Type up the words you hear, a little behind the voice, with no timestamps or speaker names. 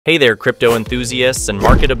Hey there, crypto enthusiasts and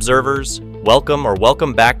market observers.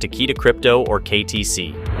 Welcome back to Key to Crypto, or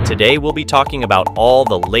KTC. Today we'll be talking about all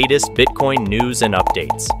the latest Bitcoin news and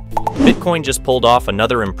updates. Bitcoin just pulled off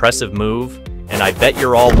another impressive move, and I bet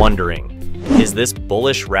you're all wondering, is this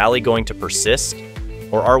bullish rally going to persist?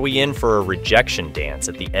 Or are we in for a rejection dance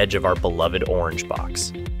at the edge of our beloved orange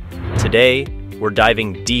box? Today, we're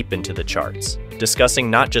diving deep into the charts, discussing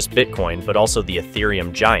not just Bitcoin, but also the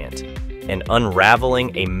Ethereum giant, and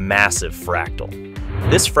unraveling a massive fractal.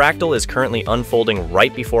 This fractal is currently unfolding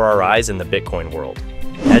right before our eyes in the Bitcoin world.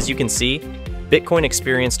 As you can see, Bitcoin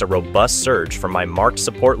experienced a robust surge from my marked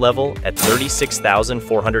support level at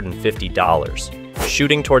 $36,450,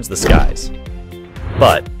 shooting towards the skies.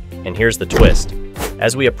 But, and here's the twist,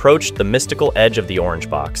 as we approached the mystical edge of the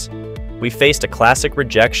orange box, we faced a classic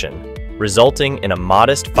rejection, resulting in a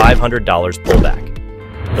modest $500 pullback.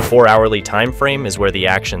 The 4-hourly time frame is where the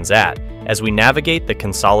action's at, as we navigate the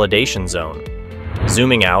consolidation zone.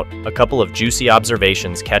 Zooming out, a couple of juicy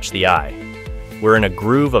observations catch the eye. We're in a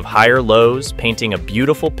groove of higher lows, painting a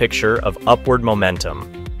beautiful picture of upward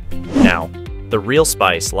momentum. Now, the real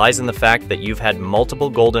spice lies in the fact that you've had multiple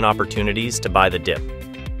golden opportunities to buy the dip.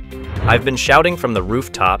 I've been shouting from the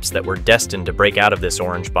rooftops that we're destined to break out of this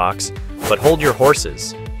orange box, but hold your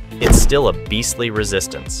horses. It's still a beastly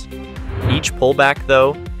resistance. Each pullback,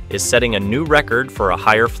 though, is setting a new record for a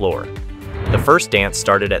higher floor. The first dance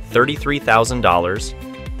started at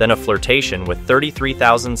 $33,000, then a flirtation with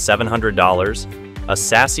 $33,700, a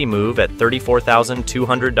sassy move at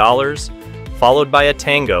 $34,200, followed by a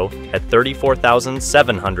tango at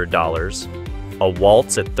 $34,700, a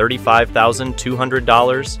waltz at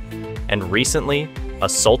 $35,200, and recently, a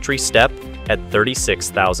sultry step at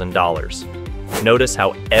 $36,000. Notice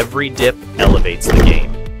how every dip elevates the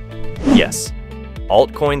game. Yes,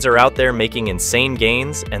 altcoins are out there making insane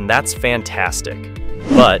gains, and that's fantastic.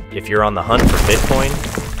 But if you're on the hunt for Bitcoin,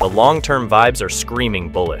 the long-term vibes are screaming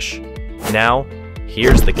bullish. Now,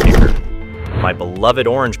 here's the kicker. My beloved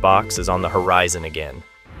orange box is on the horizon again.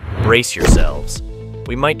 Brace yourselves.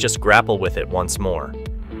 We might just grapple with it once more.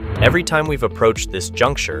 Every time we've approached this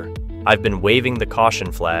juncture, I've been waving the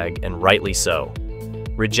caution flag, and rightly so.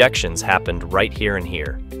 Rejections happened right here and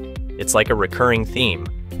here. It's like a recurring theme.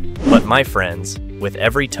 But my friends, with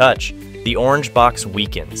every touch, the orange box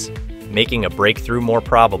weakens, making a breakthrough more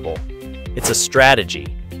probable. It's a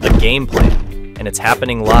strategy, a game plan, and it's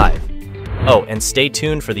happening live. Oh, and stay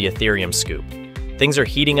tuned for the Ethereum scoop. Things are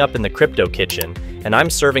heating up in the crypto kitchen, and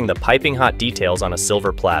I'm serving the piping hot details on a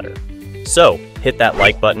silver platter. So, hit that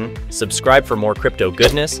like button, subscribe for more crypto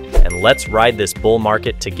goodness, and let's ride this bull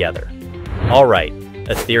market together. Alright,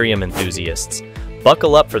 Ethereum enthusiasts,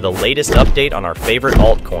 buckle up for the latest update on our favorite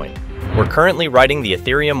altcoin. We're currently riding the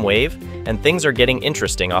Ethereum wave, and things are getting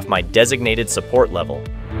interesting off my designated support level.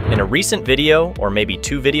 In a recent video, or maybe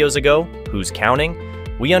 2 videos ago, who's counting,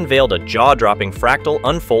 we unveiled a jaw-dropping fractal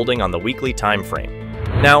unfolding on the weekly time frame.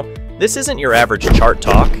 Now, this isn't your average chart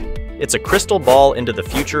talk. It's a crystal ball into the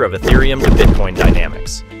future of Ethereum to Bitcoin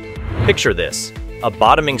dynamics. Picture this, a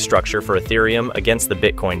bottoming structure for Ethereum against the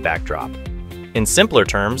Bitcoin backdrop. In simpler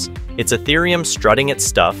terms, it's Ethereum strutting its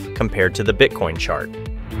stuff compared to the Bitcoin chart.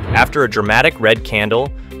 After a dramatic red candle,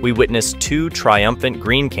 we witnessed 2 triumphant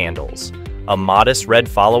green candles, a modest red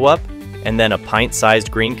follow-up, and then a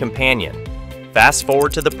pint-sized green companion. Fast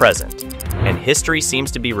forward to the present, and history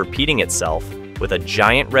seems to be repeating itself with a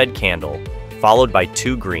giant red candle, followed by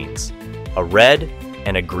 2 greens, a red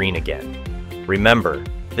and a green again. Remember,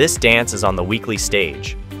 this dance is on the weekly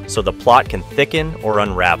stage, so the plot can thicken or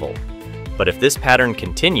unravel. But if this pattern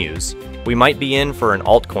continues, we might be in for an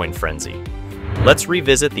altcoin frenzy. Let's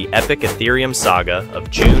revisit the epic Ethereum saga of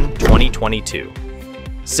June 2022.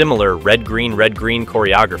 Similar red-green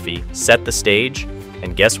choreography set the stage,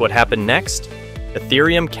 and guess what happened next?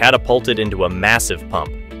 Ethereum catapulted into a massive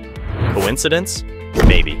pump. Coincidence?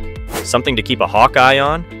 Maybe. Something to keep a hawk eye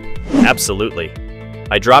on? Absolutely.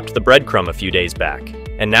 I dropped the breadcrumb a few days back,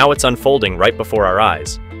 and now it's unfolding right before our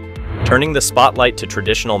eyes. Turning the spotlight to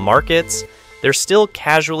traditional markets, they're still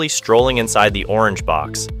casually strolling inside the orange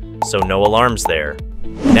box, so no alarms there.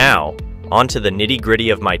 Now, onto the nitty-gritty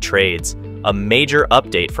of my trades, a major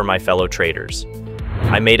update for my fellow traders.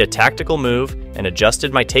 I made a tactical move and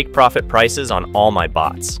adjusted my take-profit prices on all my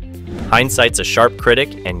bots. Hindsight's a sharp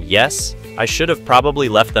critic, and yes, I should have probably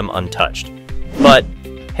left them untouched. But,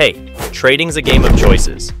 hey, trading's a game of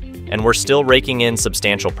choices, and we're still raking in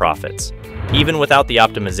substantial profits. Even without the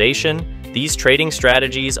optimization, these trading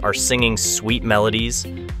strategies are singing sweet melodies.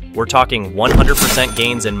 We're talking 100%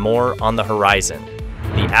 gains and more on the horizon.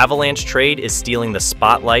 The avalanche trade is stealing the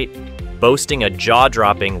spotlight, boasting a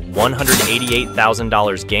jaw-dropping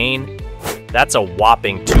 $188,000 gain. That's a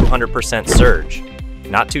whopping 200% surge.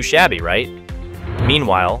 Not too shabby, right?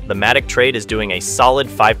 Meanwhile, the Matic trade is doing a solid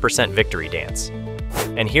 5% victory dance.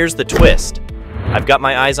 And here's the twist. I've got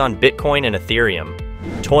my eyes on Bitcoin and Ethereum,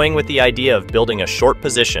 toying with the idea of building a short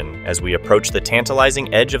position as we approach the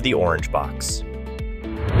tantalizing edge of the orange box.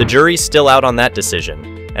 The jury's still out on that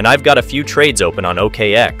decision, and I've got a few trades open on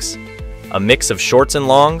OKX, a mix of shorts and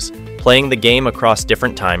longs, playing the game across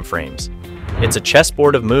different time frames. It's a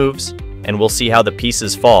chessboard of moves, and we'll see how the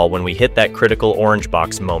pieces fall when we hit that critical orange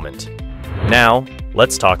box moment. Now,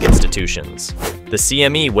 let's talk institutions. The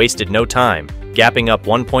CME wasted no time, gapping up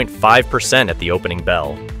 1.5% at the opening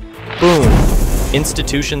bell. Boom!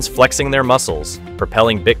 Institutions flexing their muscles,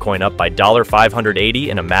 propelling Bitcoin up by $580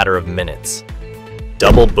 in a matter of minutes.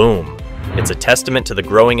 Double boom. It's a testament to the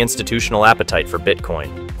growing institutional appetite for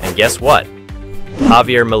Bitcoin. And guess what?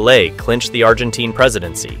 Javier Milei clinched the Argentine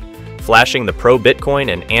presidency, flashing the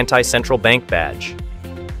pro-Bitcoin and anti-central bank badge.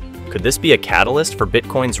 Could this be a catalyst for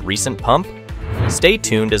Bitcoin's recent pump? Stay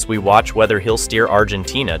tuned as we watch whether he'll steer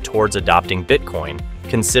Argentina towards adopting Bitcoin,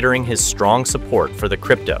 considering his strong support for the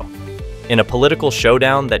crypto. In a political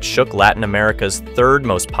showdown that shook Latin America's third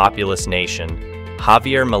most populous nation,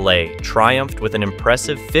 Javier Milei triumphed with an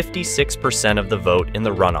impressive 56% of the vote in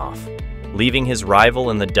the runoff, leaving his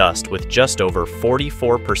rival in the dust with just over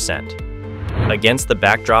 44%. Against the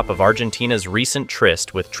backdrop of Argentina's recent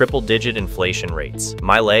tryst with triple-digit inflation rates,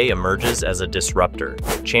 Milei emerges as a disruptor,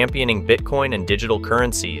 championing Bitcoin and digital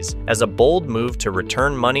currencies as a bold move to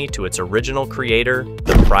return money to its original creator,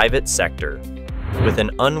 the private sector. With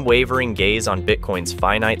an unwavering gaze on Bitcoin's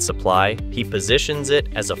finite supply, he positions it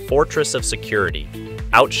as a fortress of security,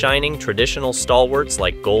 outshining traditional stalwarts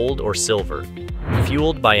like gold or silver.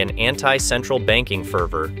 Fueled by an anti-central banking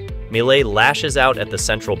fervor, Milei lashes out at the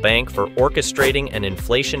central bank for orchestrating an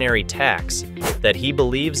inflationary tax that he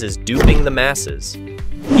believes is duping the masses.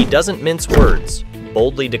 He doesn't mince words,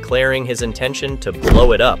 boldly declaring his intention to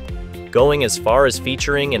blow it up, going as far as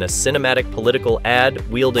featuring in a cinematic political ad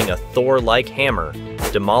wielding a Thor-like hammer,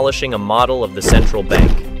 demolishing a model of the central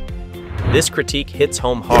bank. This critique hits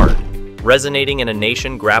home hard, resonating in a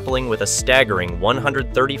nation grappling with a staggering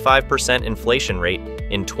 135% inflation rate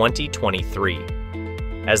in 2023.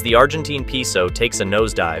 As the Argentine peso takes a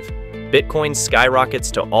nosedive, Bitcoin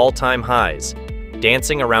skyrockets to all-time highs,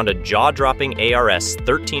 dancing around a jaw-dropping ARS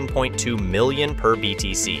 13.2 million per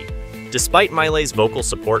BTC. Despite Milei's vocal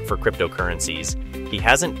support for cryptocurrencies, he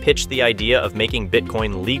hasn't pitched the idea of making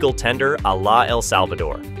Bitcoin legal tender a la El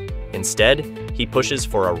Salvador. Instead, he pushes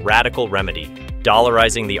for a radical remedy,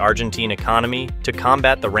 dollarizing the Argentine economy to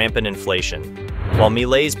combat the rampant inflation. While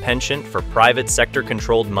Milei's penchant for private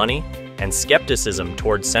sector-controlled money and skepticism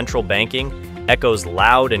towards central banking echoes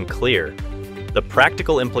loud and clear, the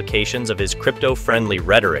practical implications of his crypto-friendly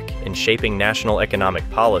rhetoric in shaping national economic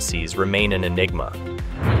policies remain an enigma.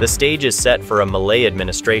 The stage is set for a Milei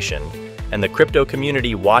administration, and the crypto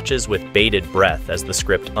community watches with bated breath as the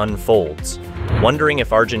script unfolds, wondering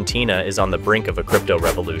if Argentina is on the brink of a crypto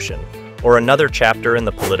revolution, or another chapter in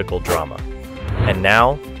the political drama. And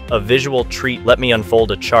now, a visual treat. Let me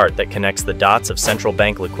unfold a chart that connects the dots of central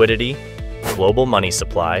bank liquidity, global money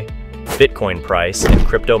supply, Bitcoin price, and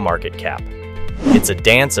crypto market cap. It's a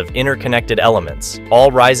dance of interconnected elements,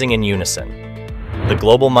 all rising in unison. The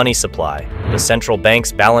global money supply, the central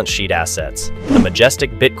bank's balance sheet assets, the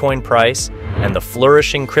majestic Bitcoin price, and the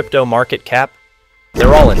flourishing crypto market cap,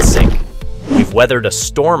 they're all in sync. We've weathered a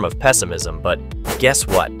storm of pessimism, but guess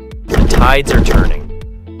what? The tides are turning.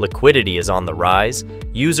 Liquidity is on the rise,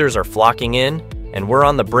 users are flocking in, and we're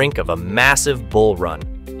on the brink of a massive bull run.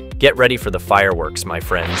 Get ready for the fireworks, my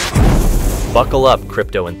friends. Buckle up,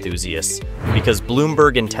 crypto enthusiasts, because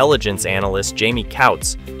Bloomberg intelligence analyst Jamie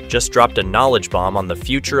Coutts just dropped a knowledge bomb on the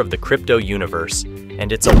future of the crypto universe,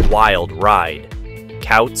 and it's a wild ride.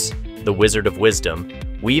 Coutts, the Wizard of Wisdom,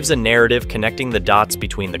 weaves a narrative connecting the dots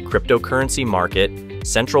between the cryptocurrency market,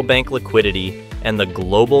 central bank liquidity, and the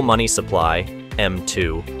global money supply,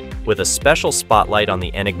 M2, with a special spotlight on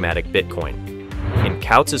the enigmatic Bitcoin. In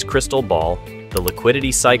Coutts' crystal ball, the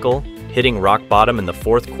liquidity cycle, hitting rock bottom in the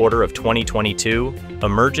fourth quarter of 2022,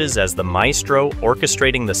 emerges as the maestro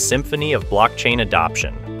orchestrating the symphony of blockchain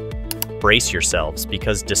adoption. Brace yourselves,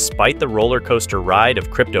 because despite the roller coaster ride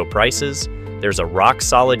of crypto prices, there's a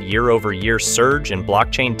rock-solid year-over-year surge in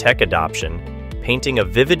blockchain tech adoption, painting a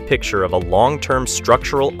vivid picture of a long-term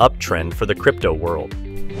structural uptrend for the crypto world.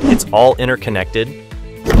 It's all interconnected.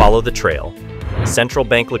 Follow the trail. Central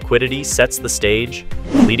bank liquidity sets the stage,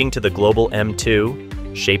 leading to the global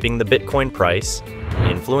M2, shaping the Bitcoin price,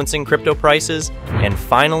 influencing crypto prices, and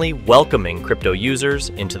finally welcoming crypto users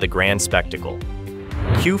into the grand spectacle.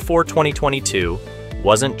 Q4 2022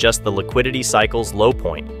 wasn't just the liquidity cycle's low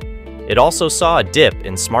point. It also saw a dip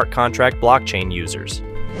in smart contract blockchain users.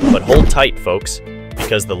 But hold tight, folks,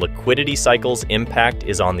 because the liquidity cycle's impact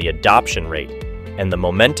is on the adoption rate, and the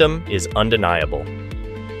momentum is undeniable.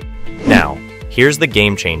 Now, here's the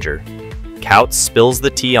game changer. Coutts spills the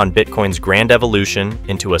tea on Bitcoin's grand evolution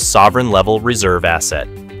into a sovereign-level reserve asset.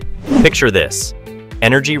 Picture this: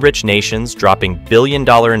 energy-rich nations dropping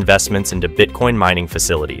billion-dollar investments into Bitcoin mining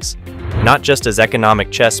facilities, not just as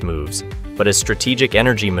economic chess moves, but as strategic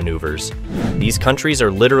energy maneuvers. These countries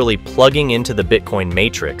are literally plugging into the Bitcoin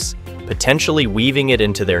matrix, potentially weaving it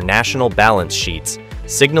into their national balance sheets,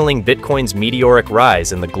 signaling Bitcoin's meteoric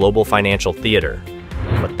rise in the global financial theater.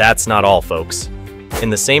 But that's not all, folks. In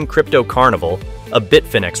the same crypto carnival, a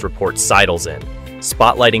Bitfinex report sidles in,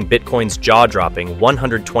 spotlighting Bitcoin's jaw-dropping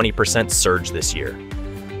 120% surge this year.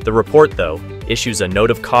 The report, though, issues a note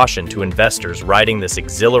of caution to investors riding this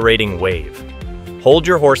exhilarating wave. Hold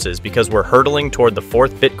your horses, because we're hurtling toward the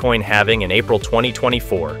fourth Bitcoin halving in April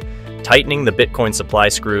 2024, tightening the Bitcoin supply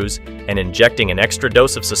screws and injecting an extra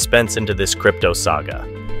dose of suspense into this crypto saga.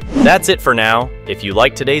 That's it for now. If you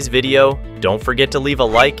liked today's video, don't forget to leave a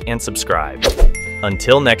like and subscribe.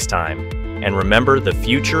 Until next time, and remember, the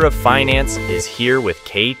future of finance is here with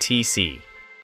KTC.